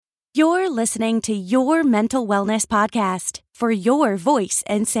You're listening to Your Mental Wellness Podcast for your voice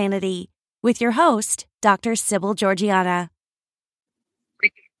and sanity with your host, Dr. Sybil Georgiana.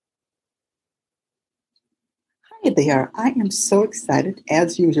 Hi there. I am so excited,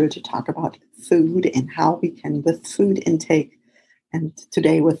 as usual, to talk about food and how we can, with food intake, and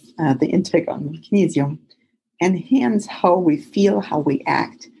today with the intake on magnesium, enhance how we feel, how we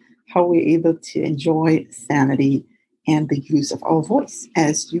act, how we're able to enjoy sanity and the use of our voice,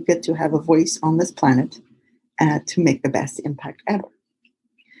 as you get to have a voice on this planet to make the best impact ever.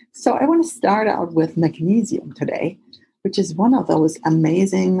 So I want to start out with magnesium today, which is one of those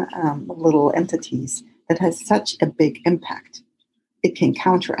amazing little entities that has such a big impact. It can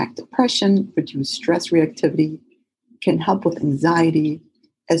counteract depression, reduce stress reactivity, can help with anxiety,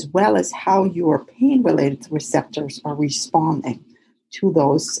 as well as how your pain-related receptors are responding to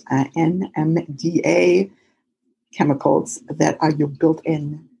those NMDA chemicals that are your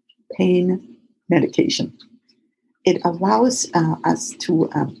built-in pain medication. It allows us to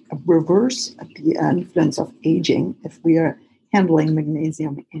reverse the influence of aging if we are handling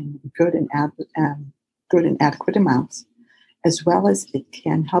magnesium in good and adequate amounts, as well as it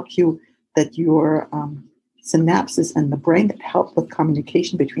can help you that your synapses in the brain that help with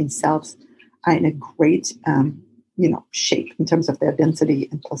communication between cells are in a great shape in terms of their density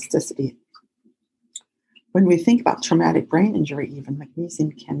and plasticity. When we think about traumatic brain injury, even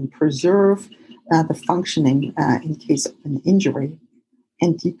magnesium can preserve the functioning in case of an injury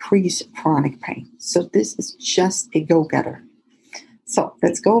and decrease chronic pain. So this is just a go-getter. So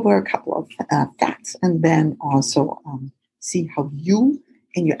let's go over a couple of facts and then also see how you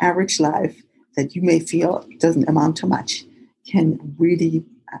in your average life that you may feel doesn't amount to much can really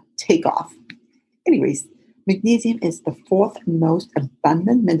take off. Anyways, magnesium is the fourth most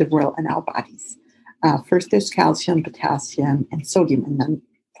abundant mineral in our bodies. First, there's calcium, potassium, and sodium, and then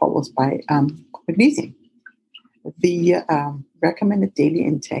follows by magnesium. The recommended daily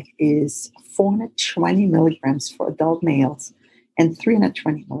intake is 420 milligrams for adult males and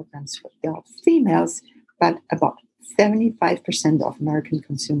 320 milligrams for adult females, but about 75% of American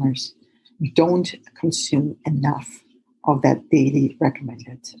consumers don't consume enough of that daily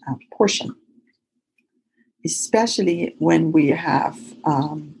recommended portion, especially when we have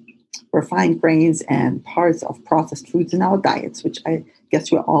refined grains and parts of processed foods in our diets, which I guess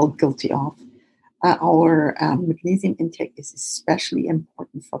we're all guilty of. Our magnesium intake is especially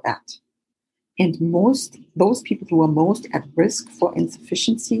important for that. And those people who are most at risk for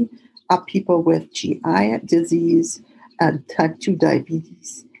insufficiency are people with GI disease, type 2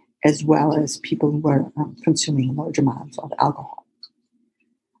 diabetes, as well as people who are consuming large amounts of alcohol.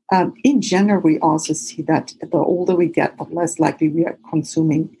 In general, we also see that the older we get, the less likely we are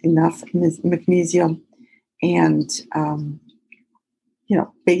consuming enough magnesium. And,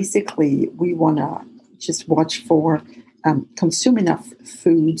 basically, we want to just watch for consume enough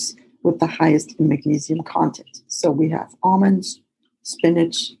foods with the highest magnesium content. So we have almonds,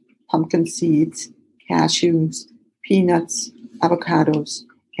 spinach, pumpkin seeds, cashews, peanuts, avocados,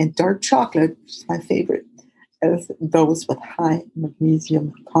 and dark chocolate, which is my favorite, as those with high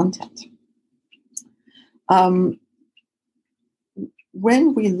magnesium content.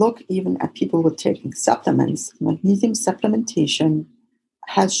 When we look even at people who are taking supplements, magnesium supplementation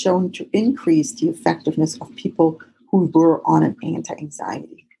has shown to increase the effectiveness of people who were on an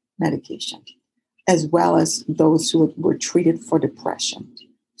anti-anxiety medication, as well as those who were treated for depression.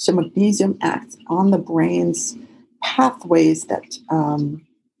 So magnesium acts on the brain's pathways that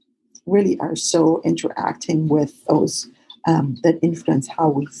really are so interacting with those that influence how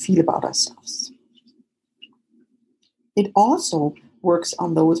we feel about ourselves. It also works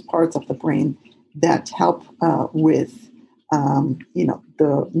on those parts of the brain that help with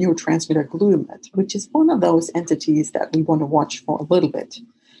the neurotransmitter glutamate, which is one of those entities that we want to watch for a little bit.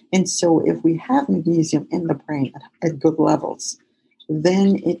 And so if we have magnesium in the brain at good levels,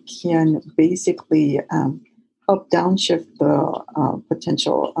 then it can basically help downshift the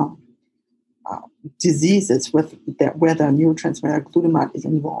potential diseases where the neurotransmitter glutamate is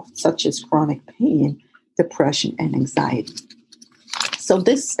involved, such as chronic pain, depression, and anxiety. So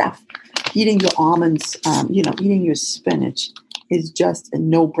this stuff, eating your almonds, eating your spinach is just a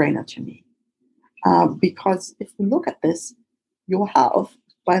no-brainer to me. Because if we look at this, your health,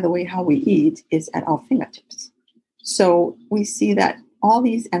 by the way, how we eat, is at our fingertips. So we see that all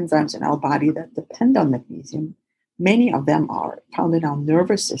these enzymes in our body that depend on magnesium, many of them are found in our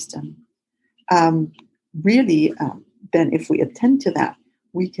nervous system. Then if we attend to that,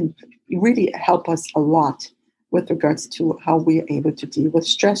 we can really help us a lot with regards to how we are able to deal with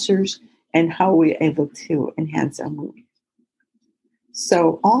stressors and how we're able to enhance our mood.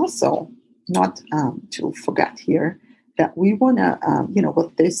 So also, not to forget here, that we want to,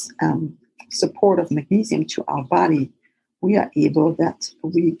 with this support of magnesium to our body, we are able that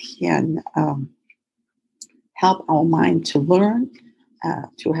we can help our mind to learn,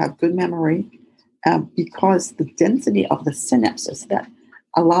 to have good memory, because the density of the synapses that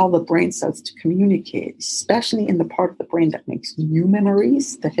allow the brain cells to communicate, especially in the part of the brain that makes new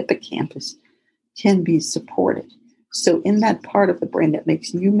memories, the hippocampus, can be supported. So in that part of the brain that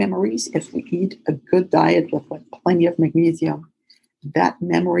makes new memories, if we eat a good diet with plenty of magnesium, that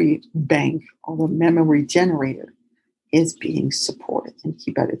memory bank or the memory generator is being supported and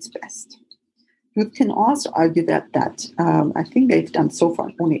keep at its best. You can also argue that I think they've done so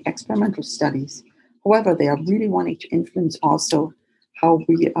far only experimental studies. However, they are really wanting to influence also how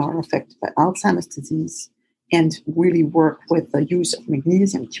we are affected by Alzheimer's disease and really work with the use of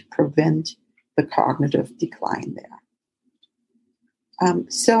magnesium to prevent the cognitive decline there.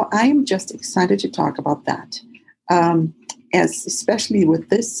 So I am just excited to talk about that, as especially with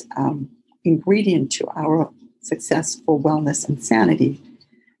this ingredient to our successful wellness and sanity.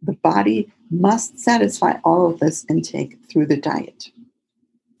 The body must satisfy all of this intake through the diet.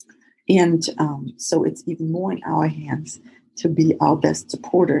 And so it's even more in our hands to be our best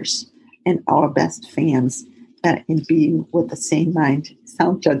supporters and our best fans in being with the same mind,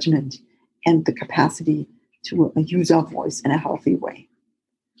 sound judgment, and the capacity to use our voice in a healthy way.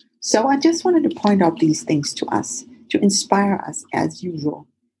 So I just wanted to point out these things to us, to inspire us as usual,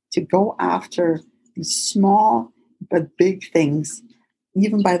 to go after these small but big things,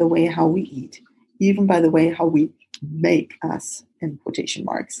 even by the way how we eat, even by the way how we make us, in quotation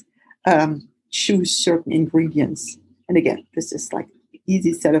marks, choose certain ingredients. And again, this is like an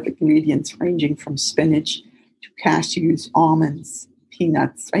easy set of ingredients ranging from spinach to cashews, almonds,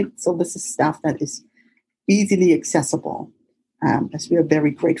 peanuts, right? So this is stuff that is easily accessible, as we are very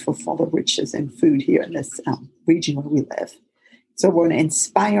grateful for the riches in food here in this region where we live. So we're going to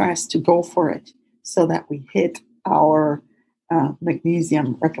inspire us to go for it so that we hit our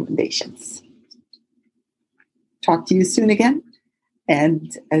magnesium recommendations. Talk to you soon again.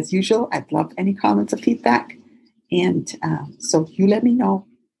 And as usual, I'd love any comments or feedback. And so you let me know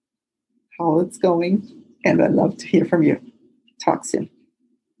how it's going. And I'd love to hear from you. Talk soon.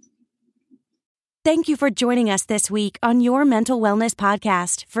 Thank you for joining us this week on Your Mental Wellness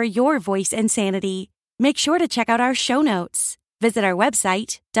Podcast for your voice and sanity. Make sure to check out our show notes. Visit our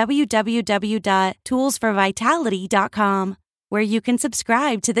website, www.toolsforvitality.com, where you can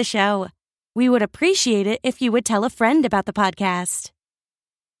subscribe to the show. We would appreciate it if you would tell a friend about the podcast.